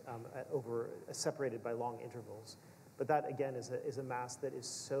twice, separated by long intervals. But that, again, is a mass that is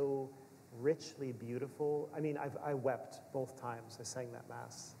so richly beautiful. I mean, I wept both times I sang that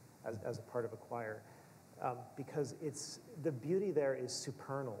mass as a part of a choir, because the beauty there is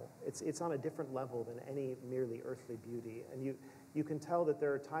supernal. It's on a different level than any merely earthly beauty. And you can tell that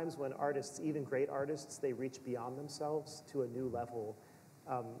there are times when artists, even great artists, they reach beyond themselves to a new level.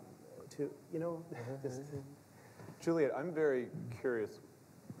 Juliette, I'm very curious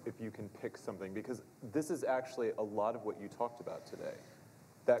if you can pick something, because this is actually a lot of what you talked about today.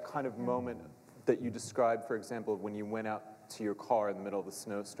 That kind of moment that you described, for example, when you went out to your car in the middle of a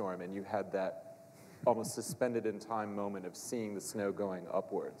snowstorm and you had that almost suspended in time moment of seeing the snow going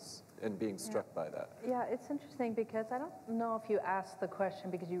upwards and being struck by that. Yeah, it's interesting because I don't know if you asked the question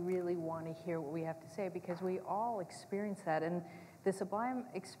because you really want to hear what we have to say, because we all experience that. And the sublime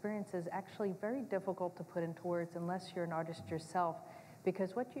experience is actually very difficult to put into words unless you're an artist yourself,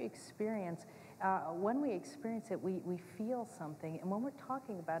 because what you experience, when we experience it, we feel something, and when we're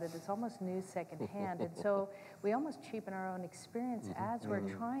talking about it, it's almost news secondhand, and so we almost cheapen our own experience as we're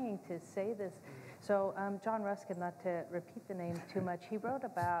trying to say this. So John Ruskin, not to repeat the name too much, he wrote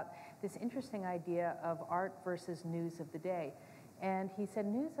about this interesting idea of art versus news of the day. And he said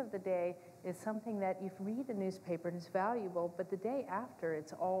news of the day is something that you read a newspaper and it's valuable, but the day after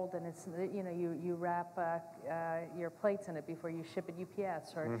it's old and it's, you wrap your plates in it before you ship it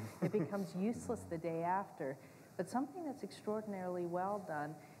UPS, or it becomes useless the day after. But something that's extraordinarily well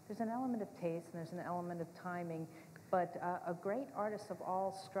done, there's an element of taste and there's an element of timing, but a great artist of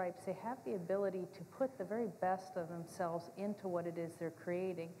all stripes, they have the ability to put the very best of themselves into what it is they're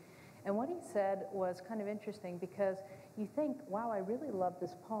creating. And what he said was kind of interesting, because you think, wow, I really love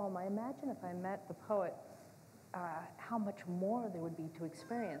this poem. I imagine if I met the poet, how much more there would be to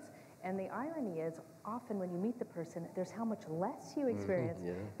experience. And the irony is, often when you meet the person, there's how much less you experience,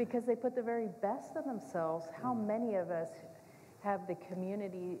 because they put the very best of themselves. How many of us have the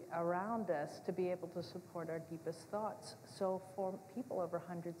community around us to be able to support our deepest thoughts? So for people over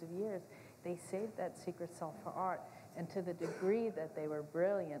hundreds of years, they saved that secret self for art. And to the degree that they were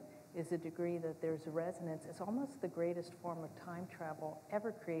brilliant is the degree that there's resonance. It's almost the greatest form of time travel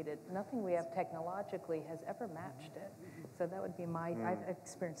ever created. Nothing we have technologically has ever matched it. So that would be I've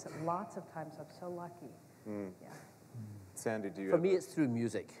experienced it lots of times. I'm so lucky. Yeah. Sandy, do you For me, it's through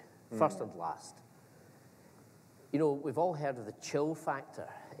music, first and last. You know, we've all heard of the chill factor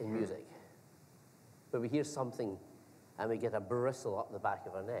in music, where we hear something and we get a bristle up the back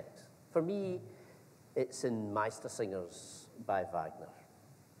of our necks. For me, it's in Meistersingers by Wagner.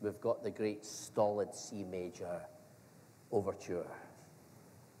 We've got the great stolid C major overture.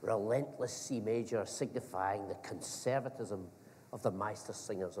 Relentless C major signifying the conservatism of the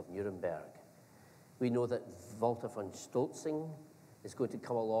Meistersingers of Nuremberg. We know that Walter von Stolzing is going to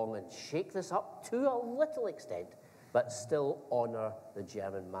come along and shake this up to a little extent, but still honor the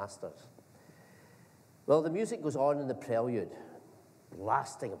German masters. Well, the music goes on in the prelude,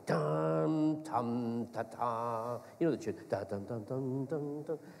 lasting of dum, tum, ta, ta. You know the tune, da, dum, dum, dum, dum,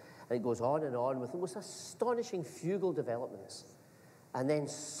 dum. And it goes on with the most astonishing fugal developments. And then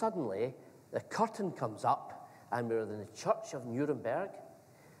suddenly, the curtain comes up, and we're in the church of Nuremberg,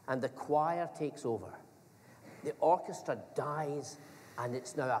 and the choir takes over. The orchestra dies, and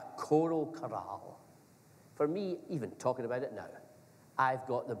it's now a choral chorale. For me, even talking about it now, I've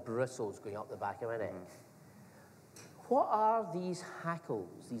got the bristles going up the back of my neck. What are these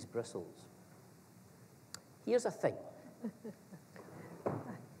hackles, these bristles? Here's a thing.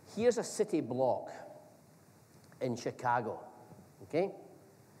 Here's a city block in Chicago, okay?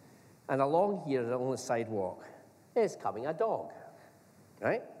 And along here, along the sidewalk, is coming a dog,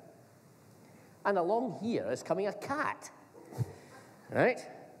 right? And along here is coming a cat, right?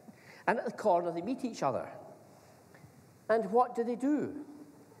 And at the corner, they meet each other. And what do?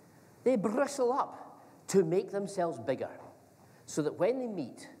 They bristle up to make themselves bigger, so that when they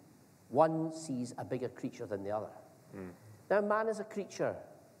meet, one sees a bigger creature than the other. Now, man is a creature,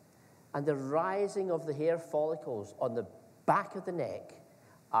 and the rising of the hair follicles on the back of the neck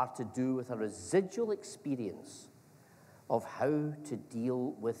are to do with a residual experience of how to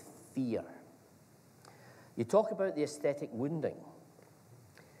deal with fear. You talk about the aesthetic wounding.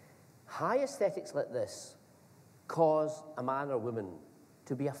 High aesthetics like this cause a man or woman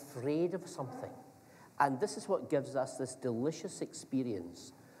to be afraid of something. And this is what gives us this delicious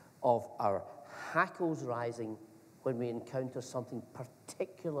experience of our hackles rising when we encounter something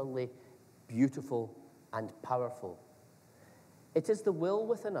particularly beautiful and powerful. It is the will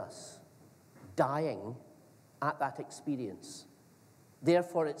within us dying at that experience.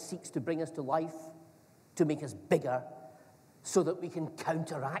 Therefore, it seeks to bring us to life, to make us bigger, so that we can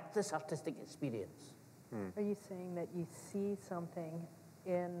counteract this artistic experience. Are you saying that you see something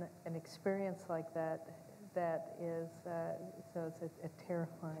in an experience like that that is, so it's a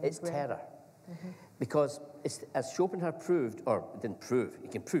terrifying... It's terror. Because, as Schopenhauer proved, or didn't prove, he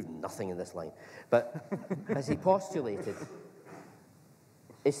can prove nothing in this line, but as he postulated,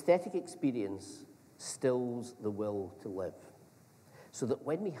 aesthetic experience stills the will to live. So that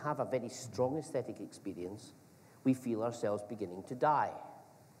when we have a very strong aesthetic experience, we feel ourselves beginning to die.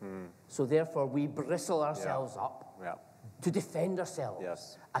 So therefore, we bristle ourselves up to defend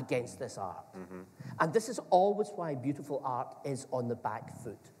ourselves against this art. And this is always why beautiful art is on the back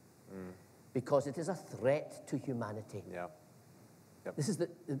foot, because it is a threat to humanity. This is the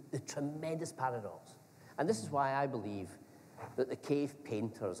tremendous paradox. And this is why I believe that the cave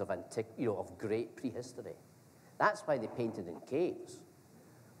painters of of great prehistory, that's why they painted in caves.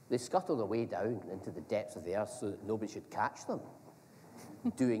 They scuttled away down into the depths of the earth so that nobody should catch them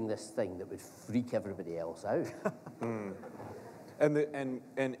doing this thing that would freak everybody else out.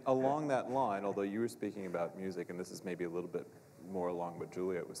 And along that line, although you were speaking about music, and this is maybe a little bit more along what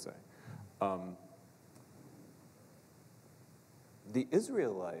Juliette was saying, the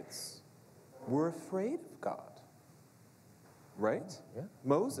Israelites were afraid of God, right?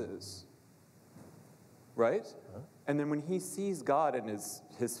 Moses, right? And then when he sees God and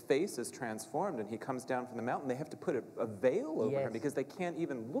his face is transformed and he comes down from the mountain, they have to put a veil over him because they can't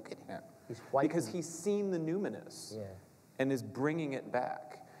even look at him. Because he's seen the numinous and is bringing it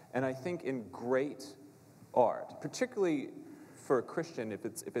back. And I think in great art, particularly for a Christian if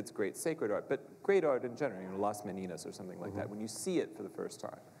it's great sacred art, but great art in general, Las Meninas or something like that, when you see it for the first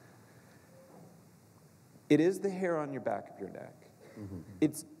time, it is the hair on your back of your neck.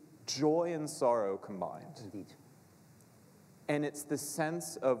 It's joy and sorrow combined. Indeed. And it's the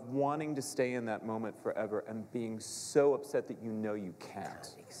sense of wanting to stay in that moment forever and being so upset that you know you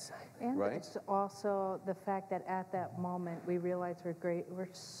can't. And right? It's also the fact that at that moment we realize we're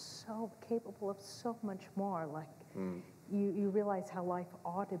so capable of so much more. Like you realize how life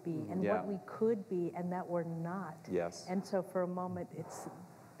ought to be and what we could be and that we're not. Yes. And so for a moment it's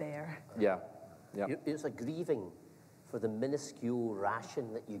there. Yeah. It's a grieving for the minuscule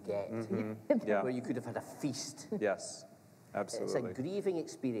ration that you get, where you could have had a feast. Yes, absolutely. It's a grieving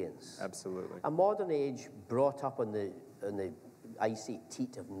experience. Absolutely. A modern age brought up on the icy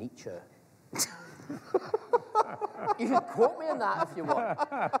teat of Nietzsche. You can quote me on that if you want.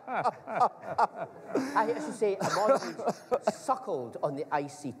 I should say a modern age suckled on the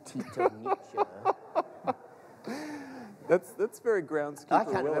icy teat of Nietzsche. That's very groundskeeper. I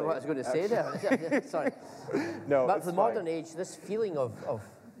can't remember what I was going to say there. Sorry. No, but for the modern age, this feeling of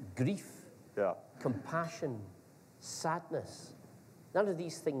grief, compassion, sadness, none of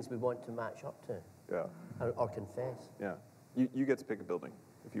these things we want to match up to or confess. Yeah. You get to pick a building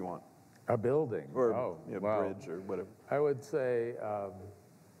if you want. A building? Or a bridge or whatever. I would say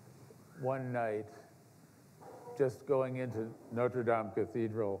one night, just going into Notre Dame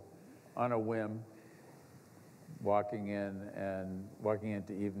Cathedral on a whim, walking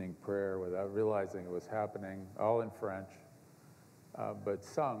into evening prayer without realizing it was happening, all in French, but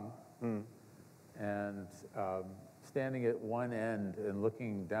sung, and standing at one end and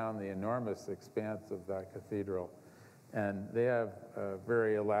looking down the enormous expanse of that cathedral. And they have a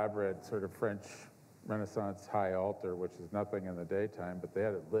very elaborate sort of French Renaissance high altar, which is nothing in the daytime, but they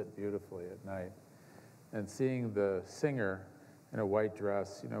had it lit beautifully at night. And seeing the singer in a white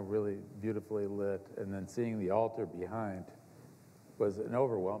dress, really beautifully lit, and then seeing the altar behind was an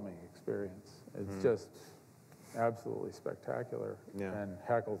overwhelming experience. It's just absolutely spectacular, and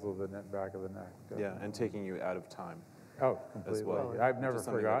heckles of the back of the neck. Definitely. Yeah, and taking you out of time. Oh, completely. As well. I've never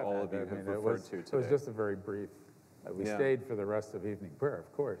forgotten all of you have referred to today. It was just a very brief. We stayed for the rest of evening prayer,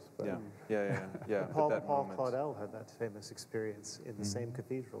 of course. But Yeah. Paul Claudel had that famous experience in the same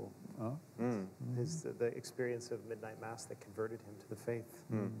cathedral. Oh? The experience of midnight mass that converted him to the faith.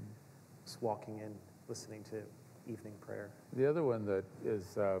 Just walking in, listening to evening prayer. The other one that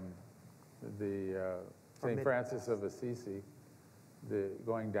is the St. Francis of Assisi,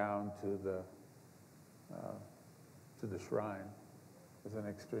 going down to the shrine, was an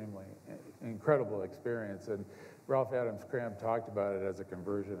extremely incredible experience. And Ralph Adams Cram talked about it as a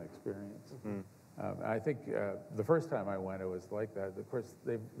conversion experience. I think the first time I went, it was like that. Of course,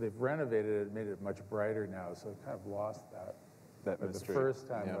 they've renovated it, made it much brighter now, so it kind of lost that. But mystery. The first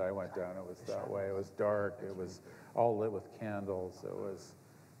time that I went down, it was that way. It was dark. It was all lit with candles. It was,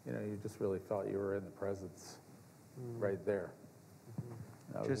 you just really felt you were in the presence right there.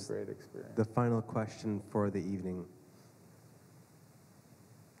 That was Just a great experience. the final question for the evening.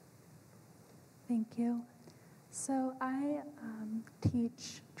 Thank you. So I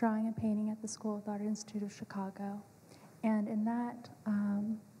teach drawing and painting at the School of the Art Institute of Chicago. And in that,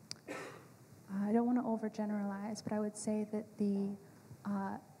 I don't want to overgeneralize, but I would say that the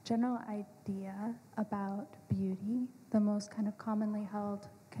general idea about beauty, the most kind of commonly held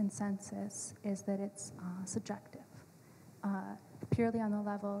consensus, is that it's subjective, purely on the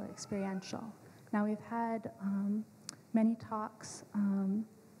level experiential. Now, we've had many talks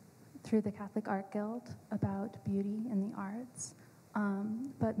through the Catholic Art Guild about beauty in the arts,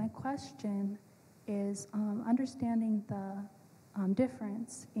 but my question is understanding the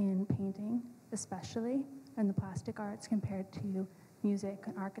difference in painting, especially in the plastic arts compared to music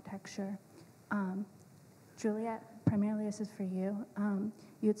and architecture. Juliette, primarily this is for you.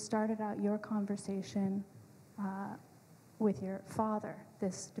 You had started out your conversation with your father,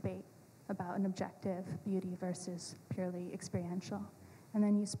 this debate about an objective beauty versus purely experiential. And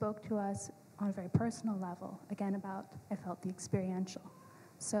then you spoke to us on a very personal level, again about, I felt, the experiential.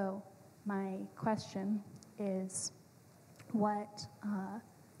 So my question is, what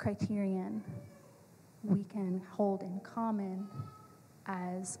criterion we can hold in common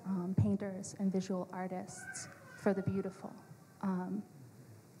as painters and visual artists for the beautiful?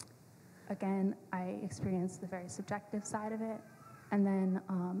 Again, I experienced the very subjective side of it, and then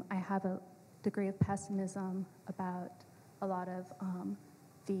I have a degree of pessimism about a lot of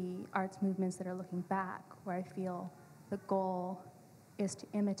the arts movements that are looking back, where I feel the goal is to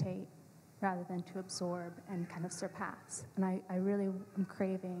imitate rather than to absorb and kind of surpass. And I really am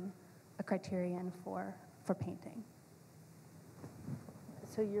craving a criterion for painting.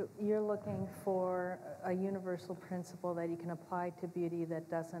 So you're looking for a universal principle that you can apply to beauty that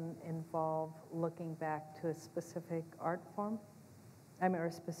doesn't involve looking back to a specific art form? I mean, or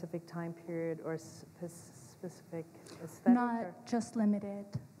a specific time period or specific aesthetic? Not just limited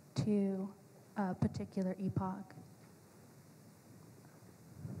to a particular epoch.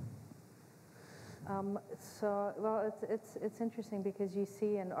 Well, it's interesting because you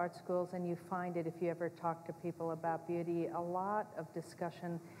see in art schools, and you find it if you ever talk to people about beauty, a lot of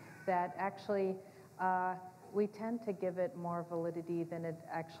discussion that actually we tend to give it more validity than it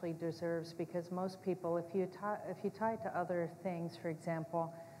actually deserves, because most people, if you tie it to other things, for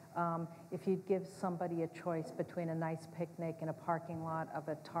example, if you give somebody a choice between a nice picnic in a parking lot of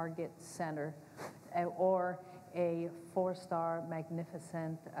a Target center or a 4-star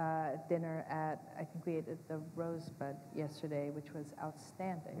magnificent dinner at, I think we ate at the Rosebud yesterday, which was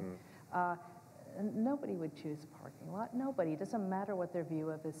outstanding. Nobody would choose a parking lot. Nobody. It doesn't matter what their view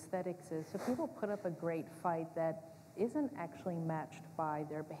of aesthetics is. So people put up a great fight that isn't actually matched by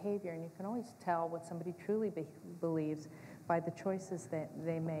their behavior, and you can always tell what somebody truly believes by the choices that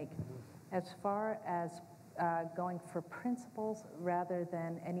they make. As far as going for principles rather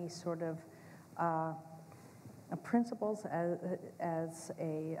than any sort of principles as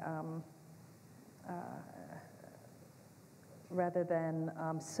a rather than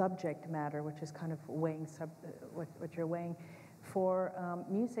subject matter, which is kind of weighing what you're weighing. For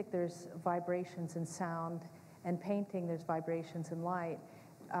music, there's vibrations in sound, and painting, there's vibrations in light.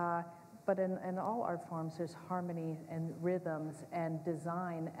 But in all art forms, there's harmony and rhythms and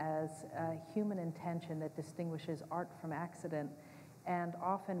design as a human intention that distinguishes art from accident. And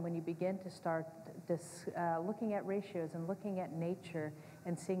often when you begin to start looking at ratios and looking at nature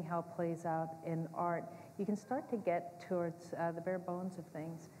and seeing how it plays out in art, you can start to get towards the bare bones of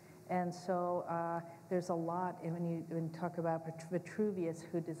things. And so there's a lot, when you talk about Vitruvius,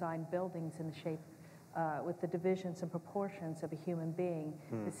 who designed buildings in the shape with the divisions and proportions of a human being,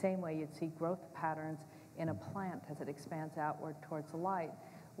 the same way you'd see growth patterns in a plant as it expands outward towards the light.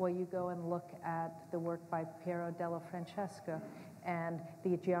 Well, you go and look at the work by Piero della Francesca, and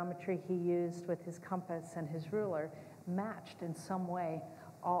the geometry he used with his compass and his ruler matched in some way,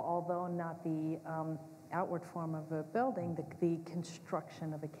 although not the outward form of a building, the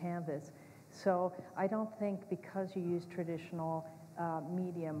construction of a canvas. So I don't think because you use traditional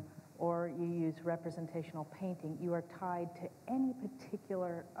medium or you use representational painting, you are tied to any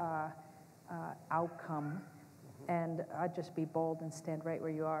particular outcome. And I'd just be bold and stand right where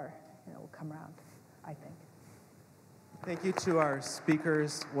you are, and it will come around, I think. Thank you to our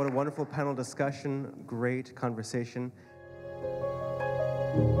speakers. What a wonderful panel discussion, great conversation.